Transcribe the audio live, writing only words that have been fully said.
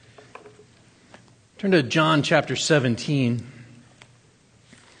Turn to John chapter 17.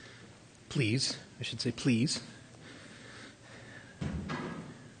 Please. I should say please.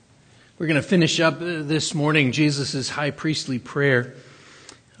 We're going to finish up this morning Jesus' high priestly prayer,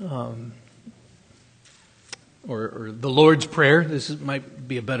 or the Lord's Prayer. This might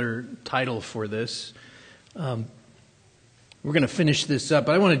be a better title for this. We're going to finish this up,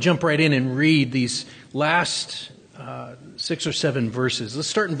 but I want to jump right in and read these last 6 or 7 verses. Let's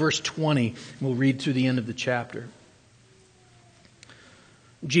start in verse 20, and we'll read through the end of the chapter.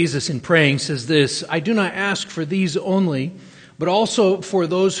 Jesus, in praying, says this, "I do not ask for these only, but also for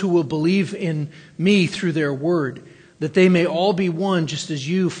those who will believe in me through their word, that they may all be one, just as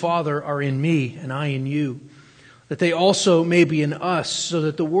you, Father, are in me, and I in you, that they also may be in us, so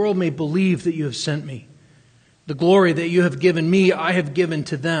that the world may believe that you have sent me. The glory that you have given me, I have given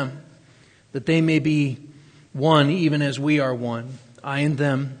to them, that they may be one, even as we are one, I and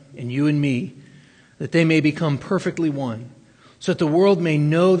them, and you and me, that they may become perfectly one, so that the world may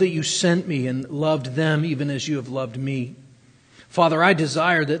know that you sent me and loved them even as you have loved me. Father, I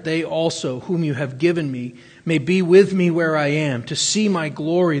desire that they also, whom you have given me, may be with me where I am, to see my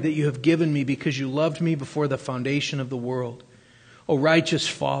glory that you have given me because you loved me before the foundation of the world. O righteous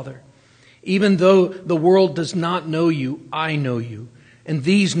Father, even though the world does not know you, I know you, and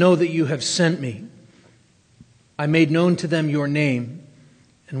these know that you have sent me. I made known to them your name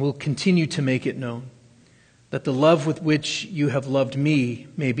and will continue to make it known, that the love with which you have loved me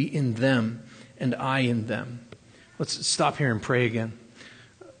may be in them and I in them." Let's stop here and pray again.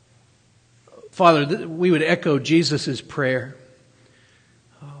 Father, we would echo Jesus' prayer,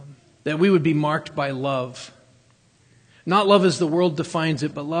 that we would be marked by love. Not love as the world defines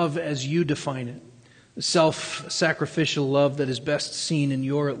it, but love as you define it. The self-sacrificial love that is best seen in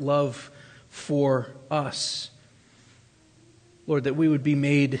your love for us. Lord, that we would be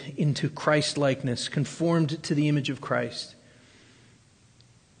made into Christ-likeness, conformed to the image of Christ.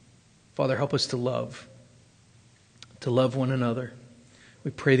 Father, help us to love one another. We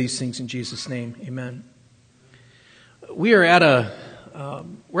pray these things in Jesus' name. Amen. We are at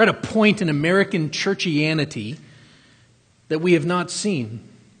a point in American churchianity that we have not seen,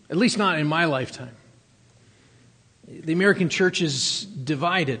 at least not in my lifetime. The American church is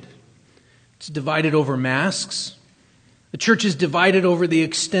divided. It's divided over masks. The church is divided over the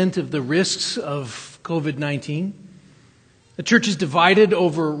extent of the risks of COVID-19. The church is divided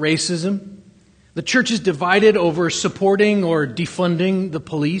over racism. The church is divided over supporting or defunding the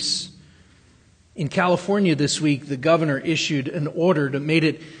police. In California this week, the governor issued an order that made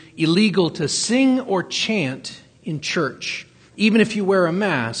it illegal to sing or chant in church, even if you wear a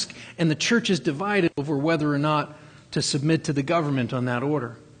mask, and the church is divided over whether or not to submit to the government on that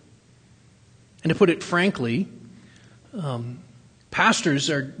order. And to put it frankly, pastors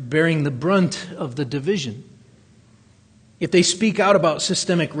are bearing the brunt of the division. If they speak out about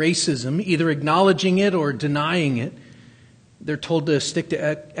systemic racism, either acknowledging it or denying it, they're told to stick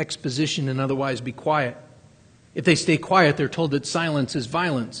to exposition and otherwise be quiet. If they stay quiet, they're told that silence is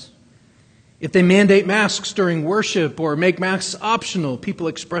violence. If they mandate masks during worship or make masks optional, people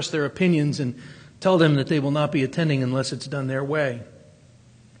express their opinions and tell them that they will not be attending unless it's done their way.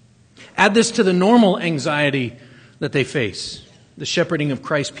 Add this to the normal anxiety that they face, the shepherding of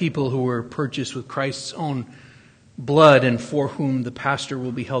Christ's people who were purchased with Christ's own blood and for whom the pastor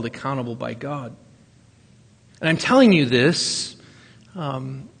will be held accountable by God. And I'm telling you this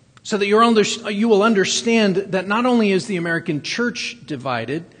so that you will understand that not only is the American church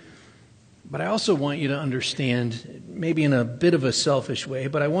divided, but I also want you to understand, maybe in a bit of a selfish way,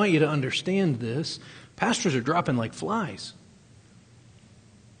 but I want you to understand this, pastors are dropping like flies.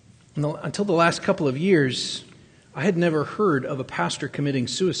 Until the last couple of years, I had never heard of a pastor committing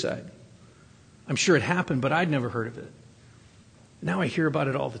suicide. I'm sure it happened, but I'd never heard of it. Now I hear about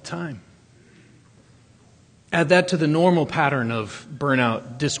it all the time. Add that to the normal pattern of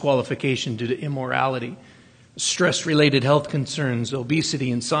burnout, disqualification due to immorality, stress-related health concerns, obesity,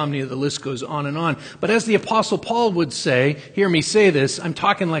 insomnia, the list goes on and on. But as the Apostle Paul would say, hear me say this, I'm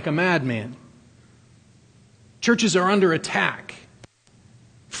talking like a madman. Churches are under attack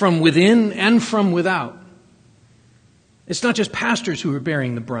from within and from without. It's not just pastors who are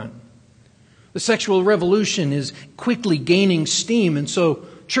bearing the brunt. The sexual revolution is quickly gaining steam, and so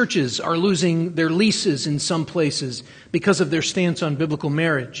churches are losing their leases in some places because of their stance on biblical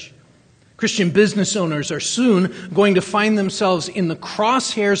marriage. Christian business owners are soon going to find themselves in the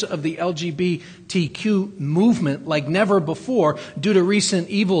crosshairs of the LGBTQ movement like never before due to recent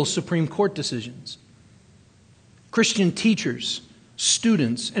evil Supreme Court decisions. Christian teachers,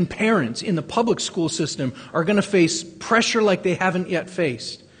 students, and parents in the public school system are going to face pressure like they haven't yet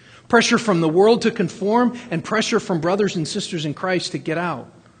faced. Pressure from the world to conform, and pressure from brothers and sisters in Christ to get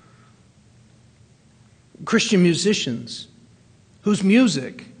out. Christian musicians whose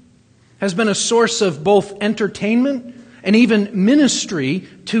music has been a source of both entertainment and even ministry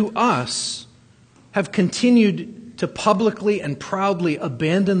to us have continued to publicly and proudly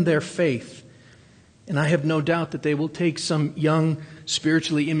abandon their faith. And I have no doubt that they will take some young,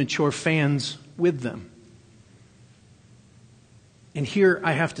 spiritually immature fans with them. And here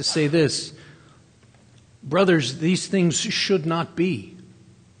I have to say this. Brothers, these things should not be.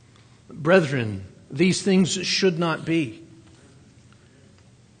 Brethren, these things should not be.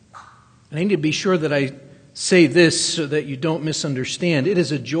 And I need to be sure that I say this so that you don't misunderstand. It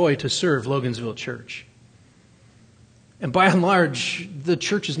is a joy to serve Logansville Church. And by and large, the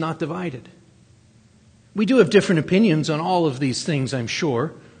church is not divided. We do have different opinions on all of these things, I'm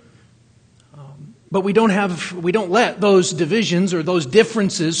sure. But we don't let those divisions or those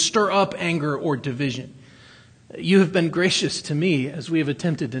differences stir up anger or division. You have been gracious to me as we have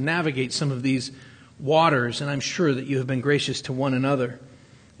attempted to navigate some of these waters, and I'm sure that you have been gracious to one another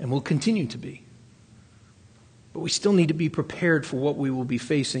and will continue to be. But we still need to be prepared for what we will be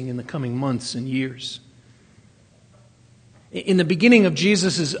facing in the coming months and years. In the beginning of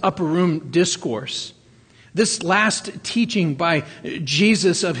Jesus' upper room discourse, this last teaching by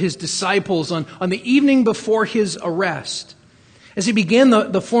Jesus of his disciples on the evening before his arrest, as he began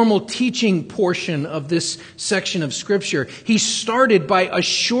the formal teaching portion of this section of Scripture, he started by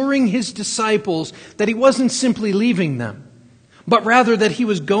assuring his disciples that he wasn't simply leaving them, but rather that he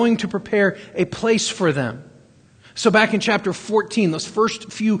was going to prepare a place for them. So back in chapter 14, those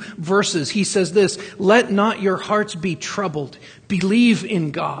first few verses, he says this, "Let not your hearts be troubled. Believe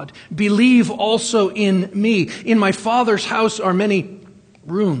in God. Believe also in me. In my Father's house are many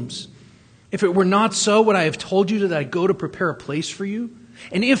rooms. If it were not so, would I have told you that I go to prepare a place for you?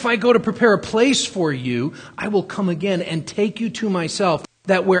 And if I go to prepare a place for you, I will come again and take you to myself,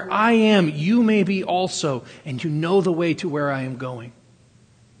 that where I am, you may be also, and you know the way to where I am going."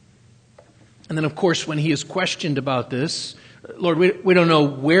 And then, of course, when he is questioned about this, "Lord, we don't know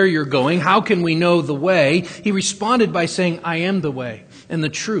where you're going. How can we know the way?" He responded by saying, "I am the way and the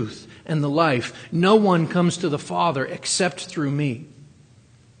truth and the life. No one comes to the Father except through me."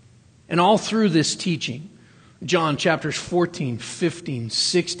 And all through this teaching, John chapters 14, 15,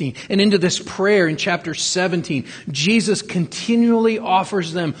 16, and into this prayer in chapter 17, Jesus continually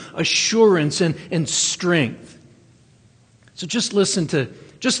offers them assurance and strength. So just listen to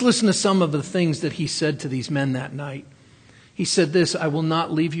some of the things that he said to these men that night. He said this, "I will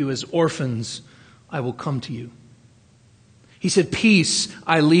not leave you as orphans. I will come to you." He said, "Peace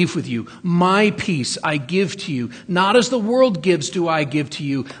I leave with you. My peace I give to you. Not as the world gives do I give to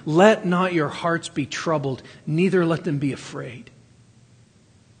you. Let not your hearts be troubled, neither let them be afraid.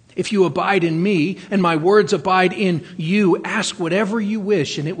 If you abide in me, and my words abide in you, ask whatever you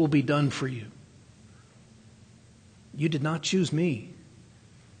wish, and it will be done for you. You did not choose me,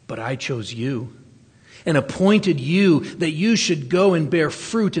 but I chose you, and appointed you that you should go and bear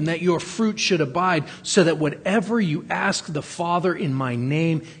fruit, and that your fruit should abide, so that whatever you ask the Father in my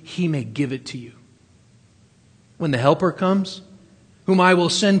name, he may give it to you. When the Helper comes, whom I will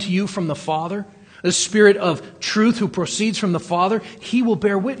send to you from the Father, the Spirit of truth who proceeds from the Father, he will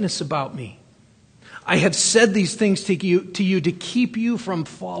bear witness about me. I have said these things to you to keep you from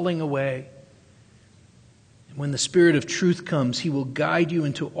falling away. And when the Spirit of truth comes, he will guide you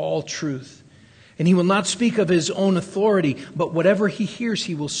into all truth. And he will not speak of his own authority, but whatever he hears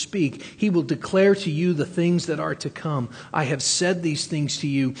he will speak. He will declare to you the things that are to come. I have said these things to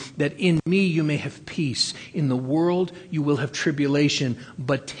you, that in me you may have peace. In the world you will have tribulation,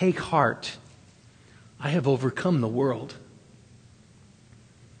 but take heart. I have overcome the world."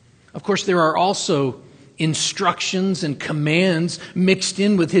 Of course, there are also instructions and commands mixed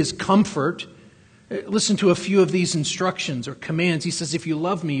in with his comfort. Listen to a few of these instructions or commands. He says, "If you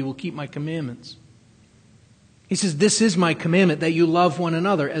love me, you will keep my commandments." He says, "This is my commandment, that you love one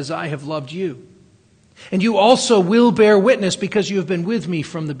another as I have loved you. And you also will bear witness, because you have been with me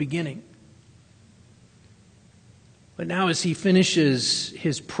from the beginning." But now as he finishes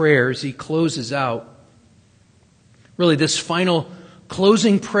his prayers, he closes out really this final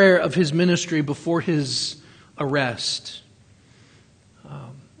closing prayer of his ministry before his arrest.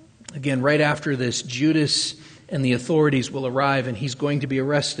 Again, right after this, Judas and the authorities will arrive, and he's going to be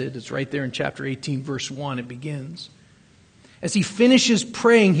arrested. It's right there in chapter 18, verse 1, it begins. As he finishes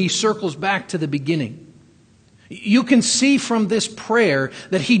praying, he circles back to the beginning. You can see from this prayer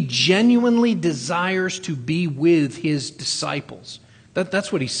that he genuinely desires to be with his disciples.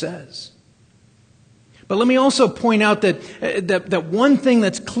 That's what he says. But let me also point out that one thing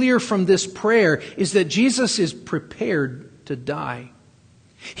that's clear from this prayer is that Jesus is prepared to die.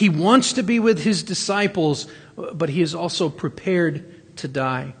 He wants to be with his disciples, but he is also prepared to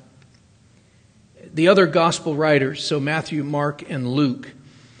die. The other gospel writers, so Matthew, Mark, and Luke,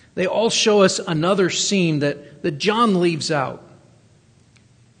 they all show us another scene that John leaves out.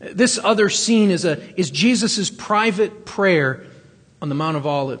 This other scene is Jesus' private prayer on the Mount of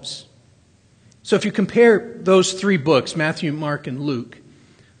Olives. So if you compare those three books, Matthew, Mark, and Luke,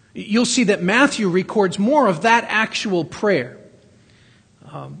 you'll see that Matthew records more of that actual prayer.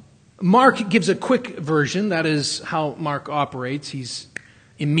 Mark gives a quick version. That is how Mark operates. He's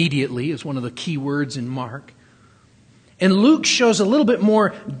immediately is one of the key words in Mark. And Luke shows a little bit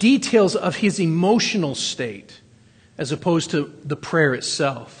more details of his emotional state as opposed to the prayer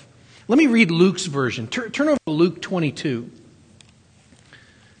itself. Let me read Luke's version. Turn over to Luke 22.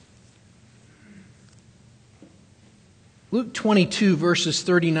 Luke 22, verses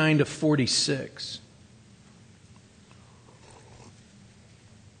 39 to 46.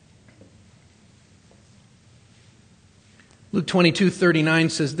 Luke 22:39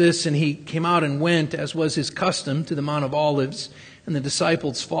 says this, "And he came out and went, as was his custom, to the Mount of Olives, and the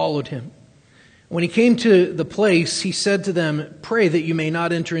disciples followed him. When he came to the place, he said to them, 'Pray that you may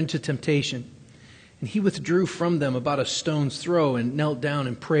not enter into temptation.' And he withdrew from them about a stone's throw and knelt down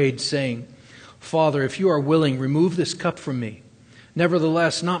and prayed, saying, 'Father, if you are willing, remove this cup from me.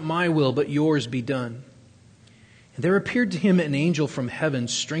 Nevertheless, not my will, but yours be done.' And there appeared to him an angel from heaven,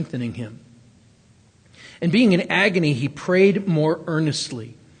 strengthening him. And being in agony, he prayed more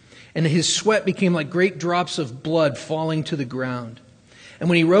earnestly, and his sweat became like great drops of blood falling to the ground. And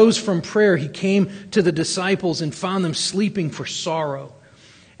when he rose from prayer, he came to the disciples and found them sleeping for sorrow.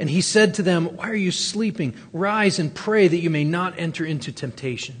 And he said to them, 'Why are you sleeping? Rise and pray that you may not enter into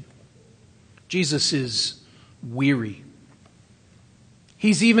temptation.'" Jesus is weary.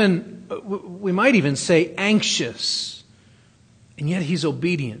 He's even, we might even say, anxious. And yet he's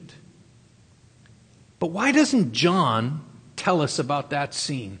obedient. But why doesn't John tell us about that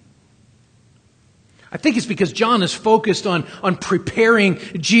scene? I think it's because John is focused on preparing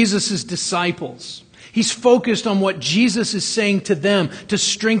Jesus' disciples. He's focused on what Jesus is saying to them to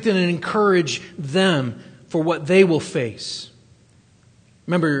strengthen and encourage them for what they will face.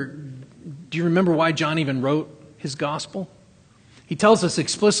 Do you remember why John even wrote his gospel? He tells us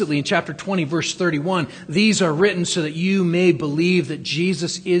explicitly in chapter 20, verse 31, "These are written so that you may believe that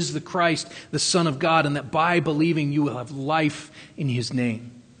Jesus is the Christ, the Son of God, and that by believing you will have life in his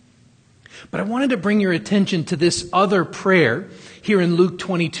name." But I wanted to bring your attention to this other prayer here in Luke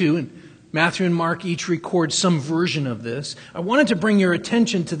 22, and Matthew and Mark each record some version of this. I wanted to bring your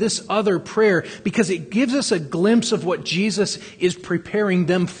attention to this other prayer because it gives us a glimpse of what Jesus is preparing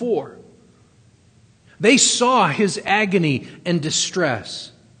them for. They saw his agony and distress.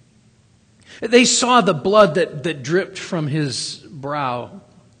 They saw the blood that dripped from his brow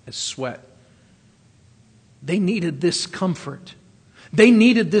as sweat. They needed this comfort. They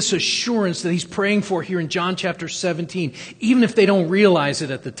needed this assurance that he's praying for here in John chapter 17, even if they don't realize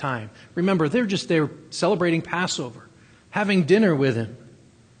it at the time. Remember, they're just there celebrating Passover, having dinner with him.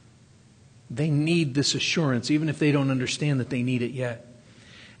 They need this assurance, even if they don't understand that they need it yet.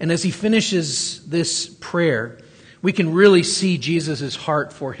 And as he finishes this prayer, we can really see Jesus'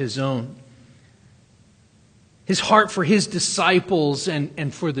 heart for his own. His heart for his disciples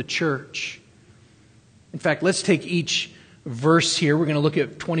and for the church. In fact, let's take each verse here. We're going to look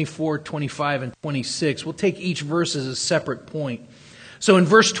at 24, 25, and 26. We'll take each verse as a separate point. So in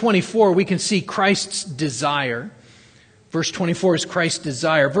verse 24, we can see Christ's desire. Verse 24 is Christ's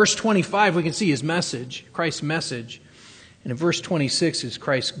desire. Verse 25, we can see his message, Christ's message. And in verse 26 is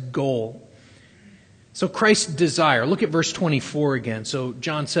Christ's goal. So Christ's desire. Look at verse 24 again. So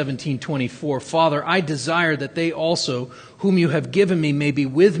John 17:24. "Father, I desire that they also, whom you have given me, may be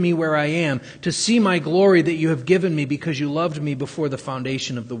with me where I am, to see my glory that you have given me because you loved me before the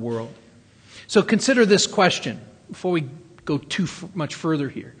foundation of the world." So consider this question before we go too much further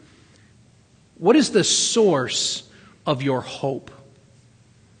here. What is the source of your hope?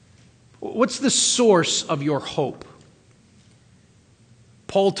 What's the source of your hope?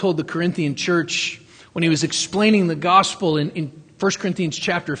 Paul told the Corinthian church when he was explaining the gospel in 1 Corinthians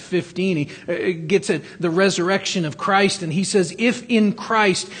chapter 15, he gets at the resurrection of Christ, and he says, if in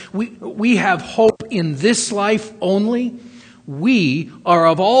Christ we have hope in this life only, we are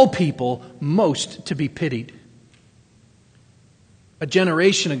of all people most to be pitied. A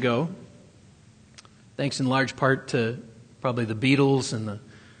generation ago, thanks in large part to probably the Beatles and the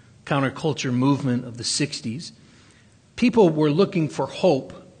counterculture movement of the 60s, people were looking for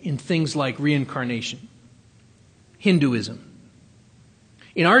hope in things like reincarnation. Hinduism.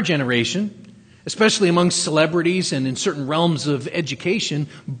 In our generation, especially among celebrities and in certain realms of education,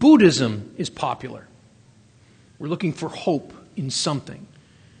 Buddhism is popular. We're looking for hope in something.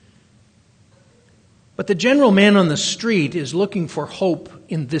 But the general man on the street is looking for hope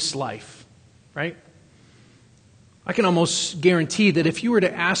in this life, right? I can almost guarantee that if you were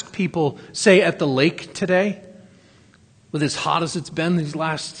to ask people, say at the lake today, with as hot as it's been these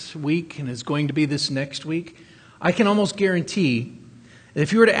last week and is going to be this next week, I can almost guarantee that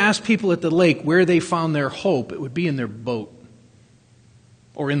if you were to ask people at the lake where they found their hope, it would be in their boat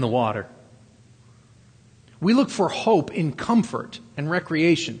or in the water. We look for hope in comfort and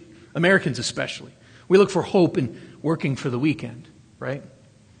recreation, Americans especially. We look for hope in working for the weekend, right?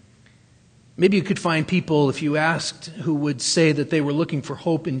 Maybe you could find people, if you asked, who would say that they were looking for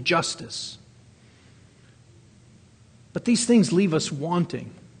hope in justice. But these things leave us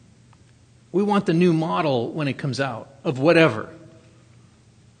wanting. We want the new model when it comes out of whatever.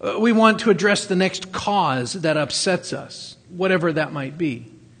 We want to address the next cause that upsets us, whatever that might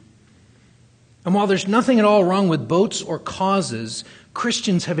be. And while there's nothing at all wrong with boats or causes,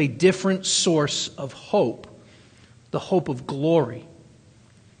 Christians have a different source of hope, the hope of glory.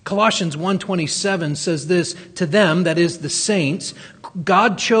 Colossians 1:27 says this, to them, that is the saints,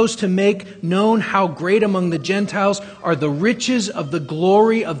 God chose to make known how great among the Gentiles are the riches of the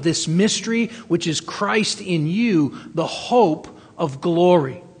glory of this mystery, which is Christ in you, the hope of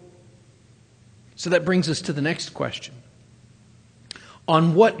glory. So that brings us to the next question.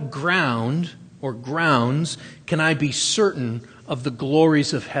 On what ground or grounds can I be certain of the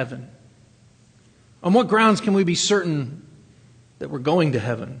glories of heaven? On what grounds can we be certain that we're going to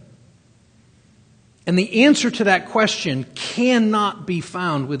heaven? And the answer to that question cannot be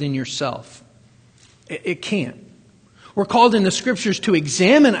found within yourself. It can't. We're called in the Scriptures to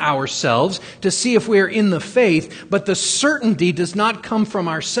examine ourselves to see if we are in the faith, but the certainty does not come from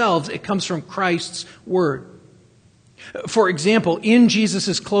ourselves. It comes from Christ's Word. For example, in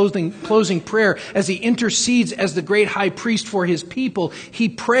Jesus' closing prayer, as he intercedes as the great high priest for his people, he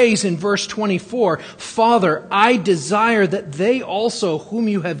prays in verse 24, Father, I desire that they also, whom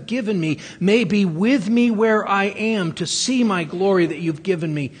you have given me, may be with me where I am, to see my glory that you've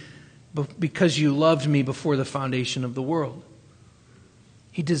given me, because you loved me before the foundation of the world.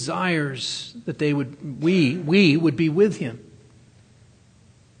 He desires that we would be with him.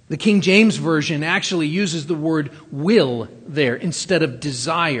 The King James Version actually uses the word will there instead of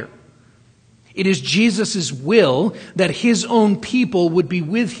desire. It is Jesus' will that his own people would be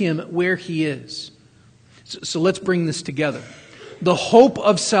with him where he is. So let's bring this together. The hope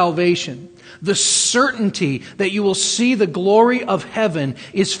of salvation, the certainty that you will see the glory of heaven,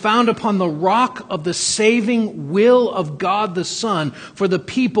 is found upon the rock of the saving will of God the Son for the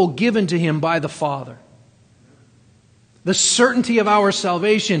people given to him by the Father. The certainty of our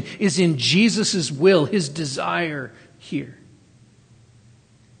salvation is in Jesus' will, his desire here.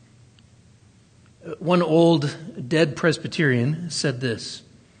 One old dead Presbyterian said this,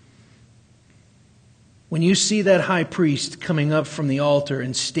 when you see that high priest coming up from the altar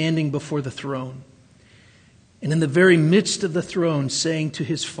and standing before the throne, and in the very midst of the throne saying to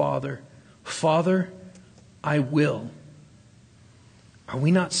his Father, Father, I will. Are we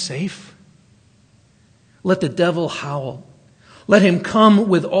not safe? Let the devil howl. Let him come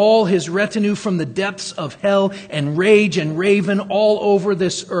with all his retinue from the depths of hell and rage and raven all over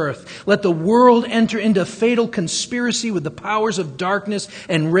this earth. Let the world enter into fatal conspiracy with the powers of darkness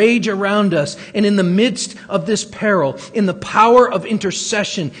and rage around us. And in the midst of this peril, in the power of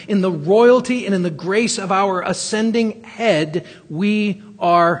intercession, in the royalty and in the grace of our ascending head, we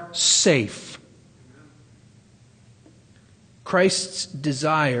are safe. Christ's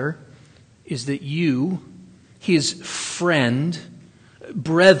desire is that you, his friend,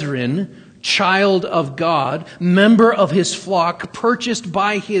 brethren, child of God, member of his flock, purchased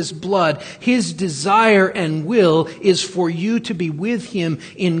by his blood, his desire and will is for you to be with him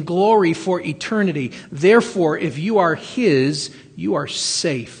in glory for eternity. Therefore, if you are his, you are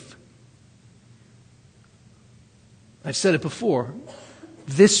safe. I've said it before.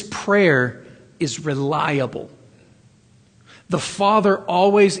 This prayer is reliable. The Father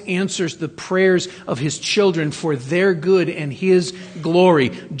always answers the prayers of his children for their good and his glory.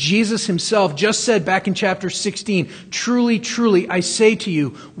 Jesus himself just said back in chapter 16, truly, truly, I say to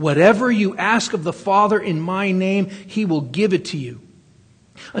you, whatever you ask of the Father in my name, he will give it to you.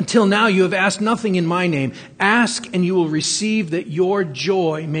 Until now you have asked nothing in my name. Ask and you will receive, that your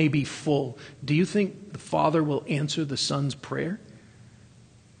joy may be full. Do you think the Father will answer the Son's prayer?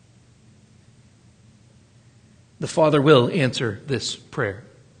 The Father will answer this prayer.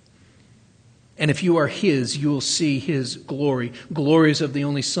 And if you are his, you will see his glory. Glories of the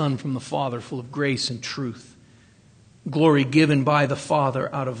only Son from the Father, full of grace and truth. Glory given by the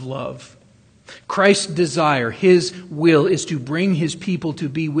Father out of love. Christ's desire, his will, is to bring his people to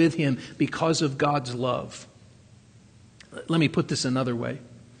be with him because of God's love. Let me put this another way.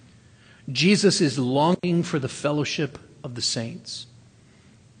 Jesus is longing for the fellowship of the saints.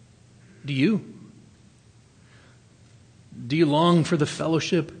 Do you? Do you long for the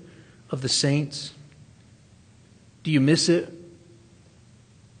fellowship of the saints? Do you miss it?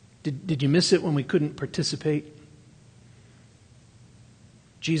 Did you miss it when we couldn't participate?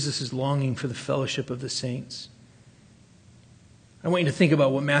 Jesus is longing for the fellowship of the saints. I want you to think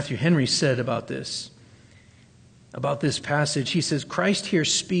about what Matthew Henry said about this passage. He says, Christ here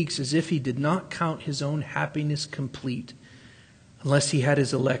speaks as if he did not count his own happiness complete unless he had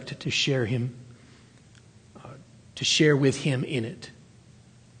his elect to share with him in it.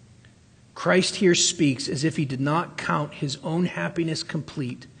 Christ here speaks as if he did not count his own happiness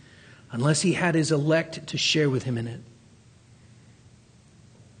complete unless he had his elect to share with him in it.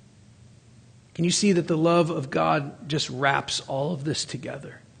 Can you see that the love of God just wraps all of this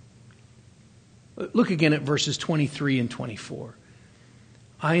together? Look again at verses 23 and 24.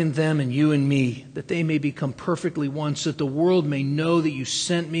 I and them and you and me, that they may become perfectly one, so that the world may know that you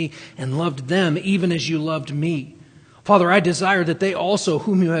sent me and loved them even as you loved me. Father, I desire that they also,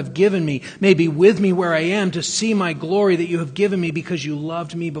 whom you have given me, may be with me where I am, to see my glory that you have given me because you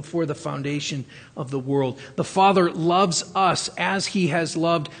loved me before the foundation of the world. The Father loves us as he has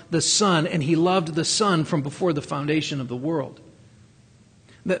loved the Son, and he loved the Son from before the foundation of the world.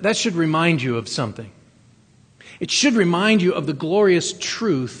 That should remind you of something. It should remind you of the glorious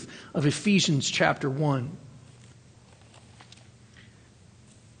truth of Ephesians chapter 1.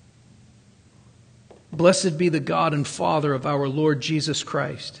 Blessed be the God and Father of our Lord Jesus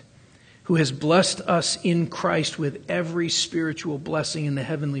Christ, who has blessed us in Christ with every spiritual blessing in the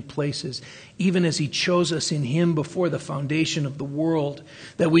heavenly places, even as he chose us in him before the foundation of the world,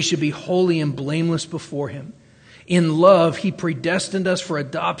 that we should be holy and blameless before him. In love, he predestined us for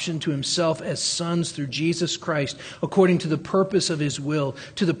adoption to himself as sons through Jesus Christ, according to the purpose of his will,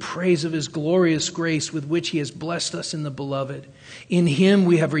 to the praise of his glorious grace with which he has blessed us in the Beloved. In him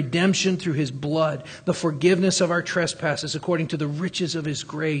we have redemption through his blood, the forgiveness of our trespasses, according to the riches of his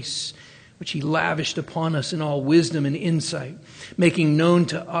grace, which he lavished upon us in all wisdom and insight, making known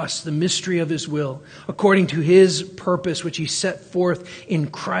to us the mystery of his will, according to his purpose, which he set forth in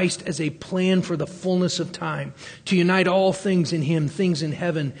Christ as a plan for the fullness of time, to unite all things in him, things in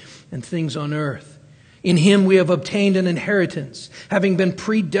heaven and things on earth. In him we have obtained an inheritance, having been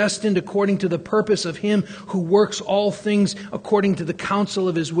predestined according to the purpose of him who works all things according to the counsel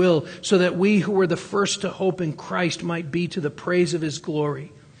of his will, so that we who were the first to hope in Christ might be to the praise of his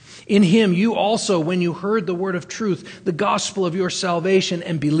glory. In him you also, when you heard the word of truth, the gospel of your salvation,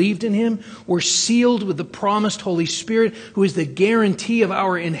 and believed in him, were sealed with the promised Holy Spirit, who is the guarantee of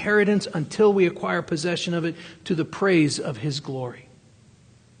our inheritance until we acquire possession of it, to the praise of his glory.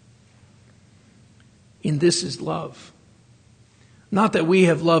 In this is love. Not that we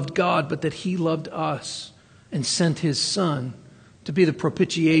have loved God, but that he loved us and sent his Son to be the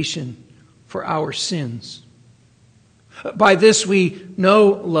propitiation for our sins. By this we know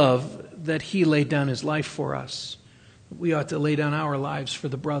love, that he laid down his life for us. We ought to lay down our lives for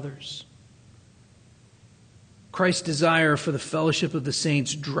the brothers. Christ's desire for the fellowship of the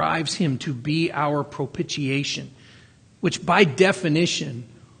saints drives him to be our propitiation, which by definition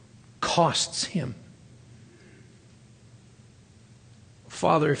costs him.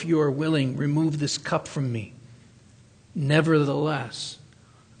 Father, if you are willing, remove this cup from me. Nevertheless,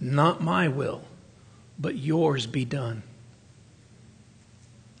 not my will, but yours be done.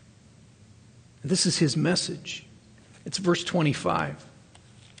 This is his message. It's verse 25.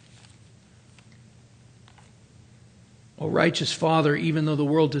 O righteous Father, even though the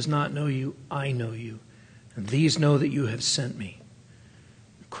world does not know you, I know you, and these know that you have sent me.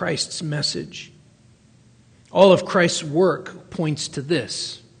 Christ's message. All of Christ's work points to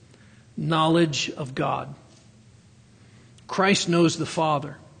this: knowledge of God. Christ knows the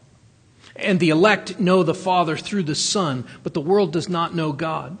Father. And the elect know the Father through the Son, but the world does not know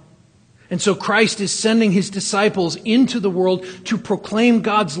God. And so Christ is sending his disciples into the world to proclaim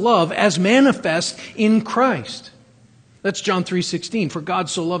God's love as manifest in Christ. That's John 3:16. For God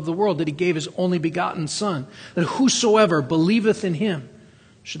so loved the world that he gave his only begotten Son, that whosoever believeth in him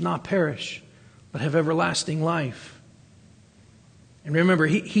should not perish, but have everlasting life. And remember,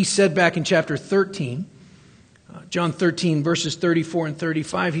 he said back in chapter 13, John 13, verses 34 and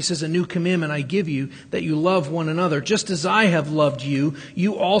 35, he says, "A new commandment I give you, that you love one another. Just as I have loved you,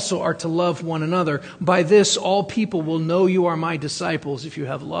 you also are to love one another. By this all people will know you are my disciples, if you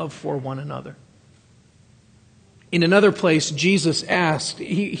have love for one another." In another place, Jesus asked,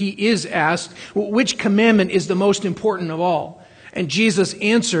 he is asked, which commandment is the most important of all? And Jesus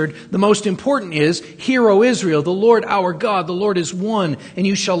answered, the most important is, "Hear, O Israel, the Lord our God, the Lord is one, and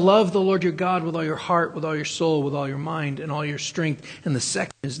you shall love the Lord your God with all your heart, with all your soul, with all your mind, and all your strength. And the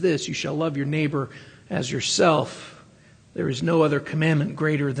second is this, you shall love your neighbor as yourself. There is no other commandment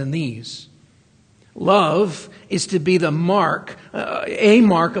greater than these." Love is to be the mark, a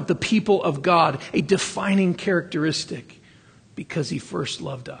mark of the people of God, a defining characteristic, because he first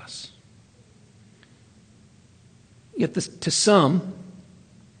loved us. Yet to some,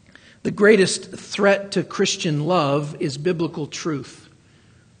 the greatest threat to Christian love is biblical truth,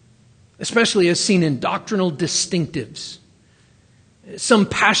 especially as seen in doctrinal distinctives. Some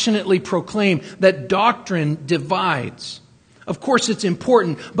passionately proclaim that doctrine divides. Of course it's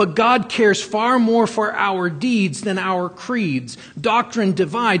important, but God cares far more for our deeds than our creeds. Doctrine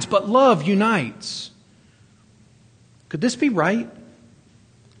divides, but love unites. Could this be right?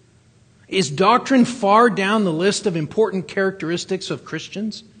 Is doctrine far down the list of important characteristics of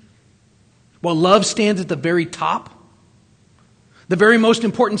Christians, while love stands at the very top? The very most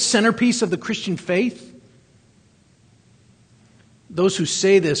important centerpiece of the Christian faith? Those who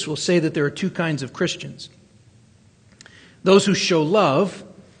say this will say that there are two kinds of Christians. Those who show love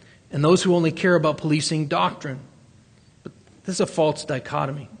and those who only care about policing doctrine. But this is a false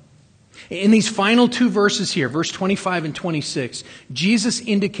dichotomy. In these final two verses here, verse 25 and 26, Jesus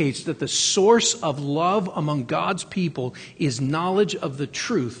indicates that the source of love among God's people is knowledge of the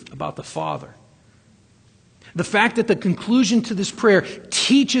truth about the Father. The fact that the conclusion to this prayer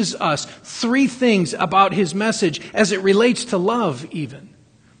teaches us three things about his message as it relates to love even.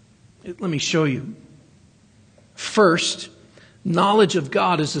 Let me show you. First, knowledge of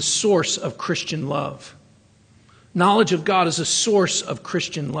God is a source of Christian love. Knowledge of God is a source of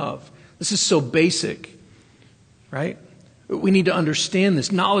Christian love. This is so basic, right? We need to understand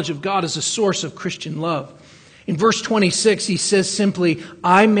this. Knowledge of God is a source of Christian love. In verse 26, he says simply,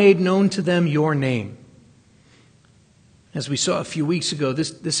 "I made known to them your name." As we saw a few weeks ago,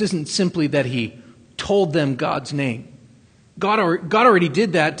 this isn't simply that he told them God's name. God already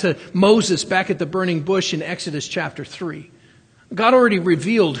did that to Moses back at the burning bush in Exodus chapter 3. God already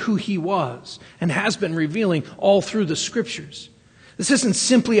revealed who he was and has been revealing all through the scriptures. This isn't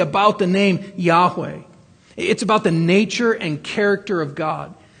simply about the name Yahweh. It's about the nature and character of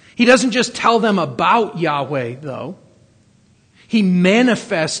God. He doesn't just tell them about Yahweh, though. He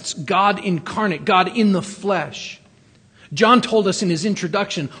manifests God incarnate, God in the flesh. John told us in his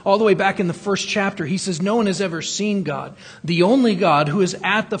introduction, all the way back in the first chapter, he says, "No one has ever seen God. The only God who is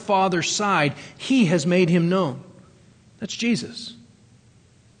at the Father's side, he has made him known." That's Jesus.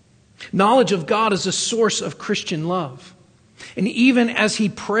 Knowledge of God is a source of Christian love. And even as he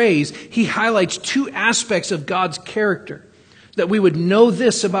prays, he highlights two aspects of God's character, that we would know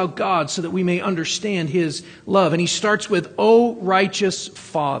this about God so that we may understand his love. And he starts with, "O righteous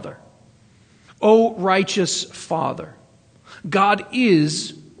Father." O righteous Father. God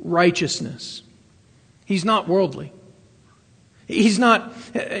is righteousness. He's not worldly. He's not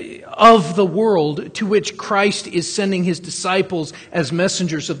of the world to which Christ is sending his disciples as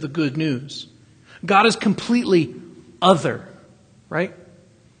messengers of the good news. God is completely other, right?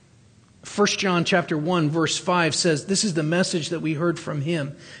 1 John chapter 1 verse 5 says, "This is the message that we heard from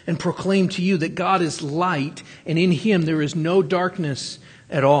him and proclaim to you, that God is light, and in him there is no darkness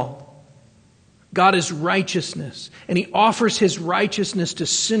at all." God is righteousness, and he offers his righteousness to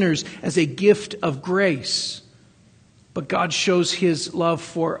sinners as a gift of grace. But God shows his love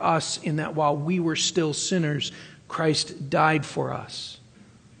for us in that while we were still sinners, Christ died for us.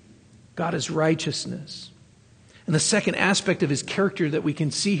 God is righteousness. And the second aspect of his character that we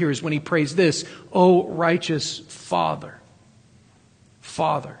can see here is when he prays this, "O righteous Father."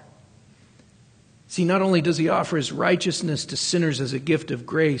 Father. See, not only does he offer his righteousness to sinners as a gift of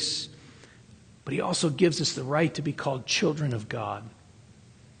grace, but he also gives us the right to be called children of God.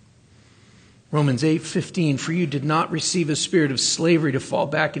 Romans 8:15, "For you did not receive a spirit of slavery to fall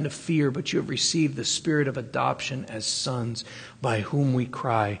back into fear, but you have received the spirit of adoption as sons, by whom we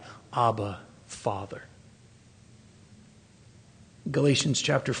cry, Abba, Father." Galatians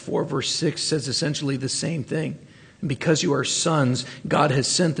chapter 4 verse 6 says essentially the same thing. "And because you are sons, God has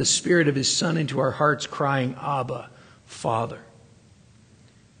sent the Spirit of his Son into our hearts, crying, Abba, Father."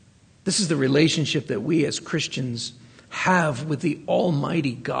 This is the relationship that we as Christians have with the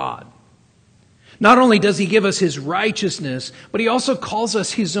Almighty God. Not only does he give us his righteousness, but he also calls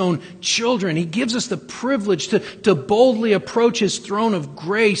us his own children. He gives us the privilege to boldly approach his throne of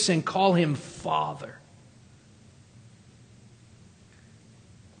grace and call him Father.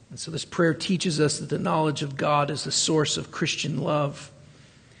 And so this prayer teaches us that the knowledge of God is the source of Christian love,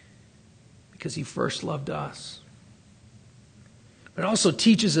 because he first loved us. But it also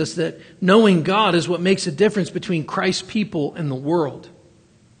teaches us that knowing God is what makes a difference between Christ's people and the world.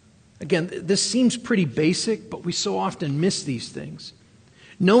 Again, this seems pretty basic, but we so often miss these things.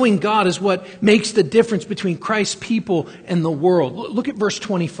 Knowing God is what makes the difference between Christ's people and the world. Look at verse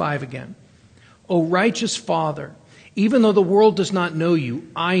 25 again. O righteous Father, even though the world does not know you,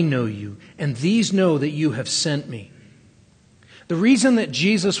 I know you, and these know that you have sent me. The reason that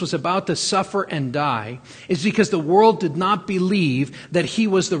Jesus was about to suffer and die is because the world did not believe that he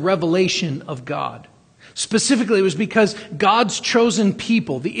was the revelation of God. Specifically, it was because God's chosen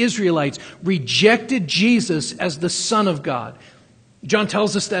people, the Israelites, rejected Jesus as the Son of God. John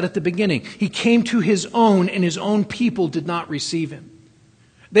tells us that at the beginning. He came to his own, and his own people did not receive him.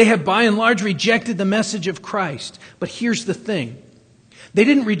 They have by and large rejected the message of Christ. But here's the thing. They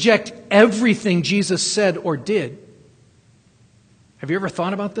didn't reject everything Jesus said or did. Have you ever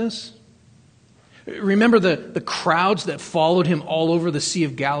thought about this? Remember the crowds that followed him all over the Sea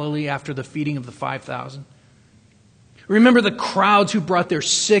of Galilee after the feeding of the 5,000? Remember the crowds who brought their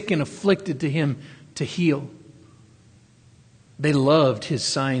sick and afflicted to him to heal? They loved his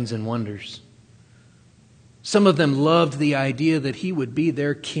signs and wonders. Some of them loved the idea that he would be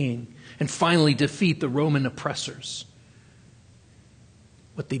their king and finally defeat the Roman oppressors.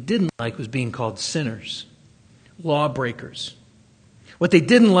 What they didn't like was being called sinners, lawbreakers. What they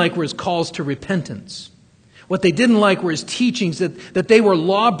didn't like were his calls to repentance. What they didn't like were his teachings that they were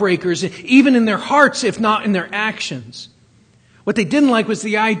lawbreakers, even in their hearts, if not in their actions. What they didn't like was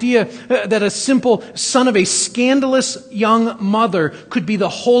the idea that a simple son of a scandalous young mother could be the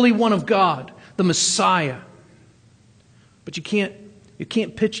Holy One of God, the Messiah. But you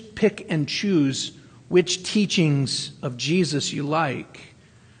can't pick and choose which teachings of Jesus you like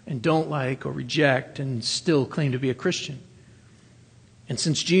and don't like or reject and still claim to be a Christian. And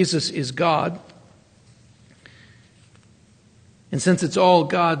since Jesus is God, and since it's all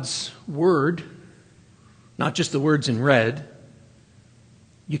God's word, not just the words in red,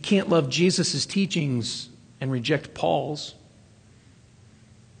 you can't love Jesus' teachings and reject Paul's.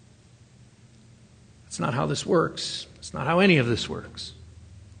 That's not how this works. It's not how any of this works.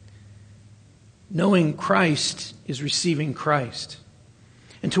 Knowing Christ is receiving Christ.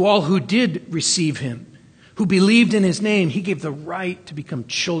 And to all who did receive him, who believed in his name, he gave the right to become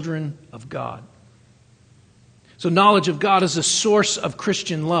children of God. So knowledge of God is a source of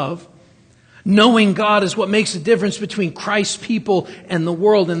Christian love. Knowing God is what makes the difference between Christ's people and the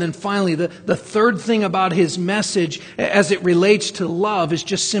world. And then finally, the third thing about his message as it relates to love is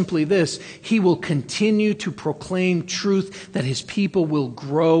just simply this. He will continue to proclaim truth that his people will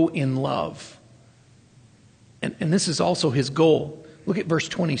grow in love. And this is also his goal. Look at verse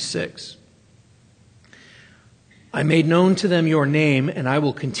 26. I made known to them your name, and I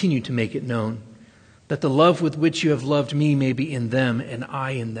will continue to make it known, that the love with which you have loved me may be in them and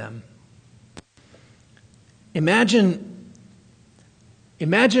I in them. Imagine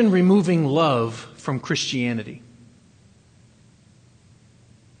removing love from Christianity.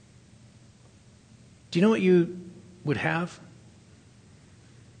 Do you know what you would have?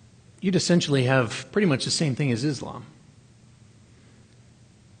 You'd essentially have pretty much the same thing as Islam.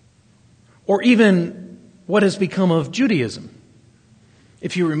 Or even what has become of Judaism,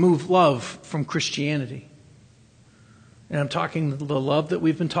 if you remove love from Christianity. And I'm talking the love that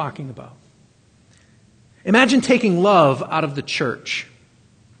we've been talking about. Imagine taking love out of the church.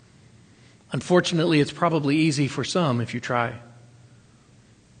 Unfortunately, it's probably easy for some if you try.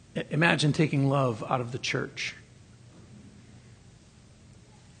 Imagine taking love out of the church.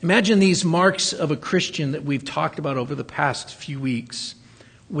 Imagine these marks of a Christian that we've talked about over the past few weeks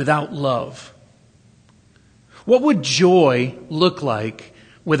without love. What would joy look like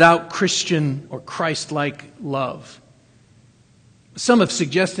without Christian or Christ-like love? Some have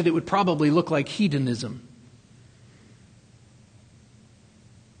suggested it would probably look like hedonism.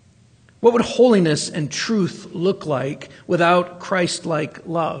 What would holiness and truth look like without Christ-like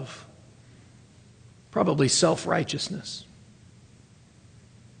love? Probably self-righteousness.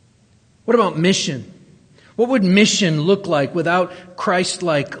 What about mission? What would mission look like without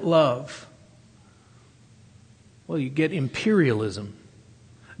Christ-like love? Well, you get imperialism,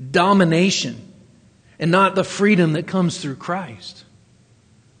 domination, and not the freedom that comes through Christ.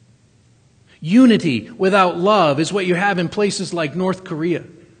 Unity without love is what you have in places like North Korea.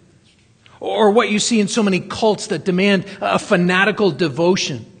 or what you see in so many cults that demand a fanatical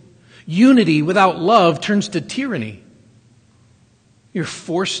devotion. Unity without love turns to tyranny. You're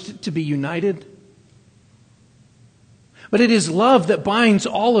forced to be united. But it is love that binds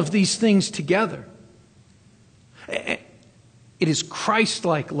all of these things together. It is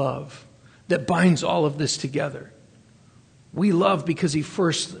Christ-like love that binds all of this together. We love because He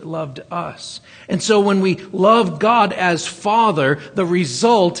first loved us. And so when we love God as Father, the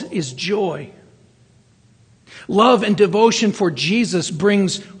result is joy. Love and devotion for Jesus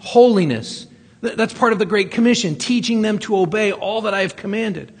brings holiness. That's part of the Great Commission, teaching them to obey all that I have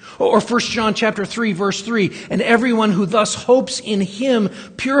commanded. Or 1 John chapter 3, verse 3, and everyone who thus hopes in Him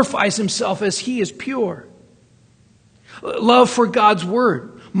purifies himself as He is pure. Love for God's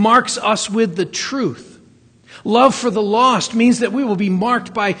Word marks us with the truth. Love for the lost means that we will be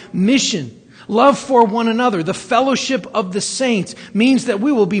marked by mission. Love for one another, the fellowship of the saints, means that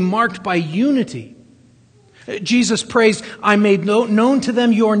we will be marked by unity. Jesus prays, I made known to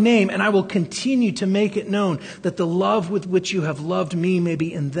them your name, and I will continue to make it known, that the love with which you have loved me may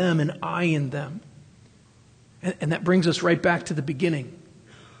be in them and I in them. And that brings us right back to the beginning,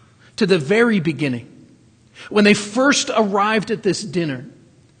 to the very beginning. When they first arrived at this dinner,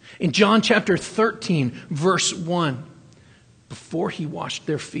 in John chapter 13, verse 1, before He washed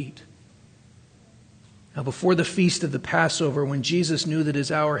their feet. Now, before the feast of the Passover, when Jesus knew that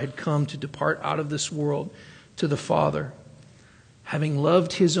His hour had come to depart out of this world to the Father, having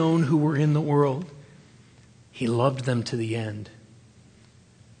loved His own who were in the world, He loved them to the end.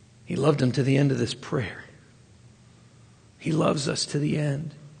 He loved them to the end of this prayer. He loves us to the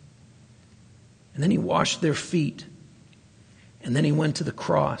end. And then He washed their feet. And then He went to the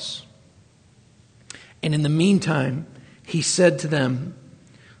cross. And in the meantime, He said to them,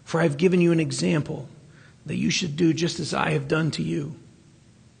 for I have given you an example that you should do just as I have done to you.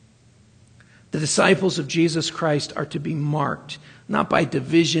 The disciples of Jesus Christ are to be marked, not by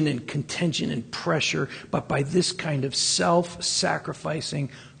division and contention and pressure, but by this kind of self-sacrificing,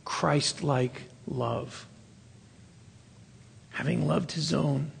 Christ-like love. Having loved His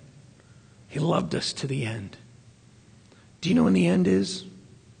own, He loved us to the end. Do you know when the end is?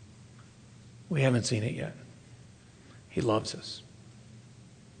 We haven't seen it yet. He loves us.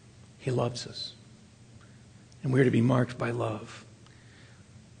 He loves us. And we're to be marked by love.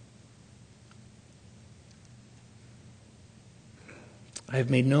 I have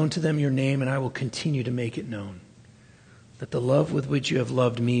made known to them your name, and I will continue to make it known, that the love with which you have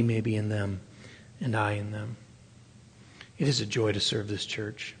loved me may be in them, and I in them. It is a joy to serve this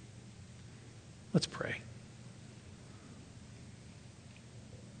church. Let's pray.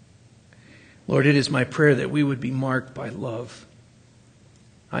 Lord, it is my prayer that we would be marked by love.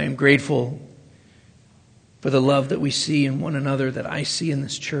 I am grateful for the love that we see in one another, that I see in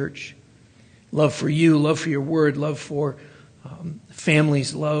this church. Love for you, love for your word, love for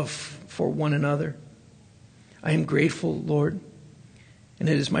families, love for one another. I am grateful, Lord, and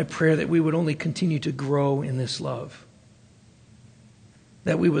it is my prayer that we would only continue to grow in this love.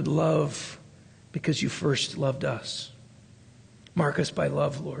 That we would love because you first loved us. Mark us by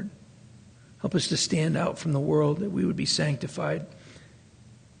love, Lord. Help us to stand out from the world, that we would be sanctified,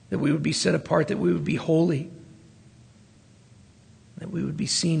 that we would be set apart, that we would be holy, that we would be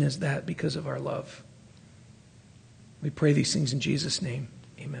seen as that because of our love. We pray these things in Jesus' name.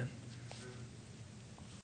 Amen.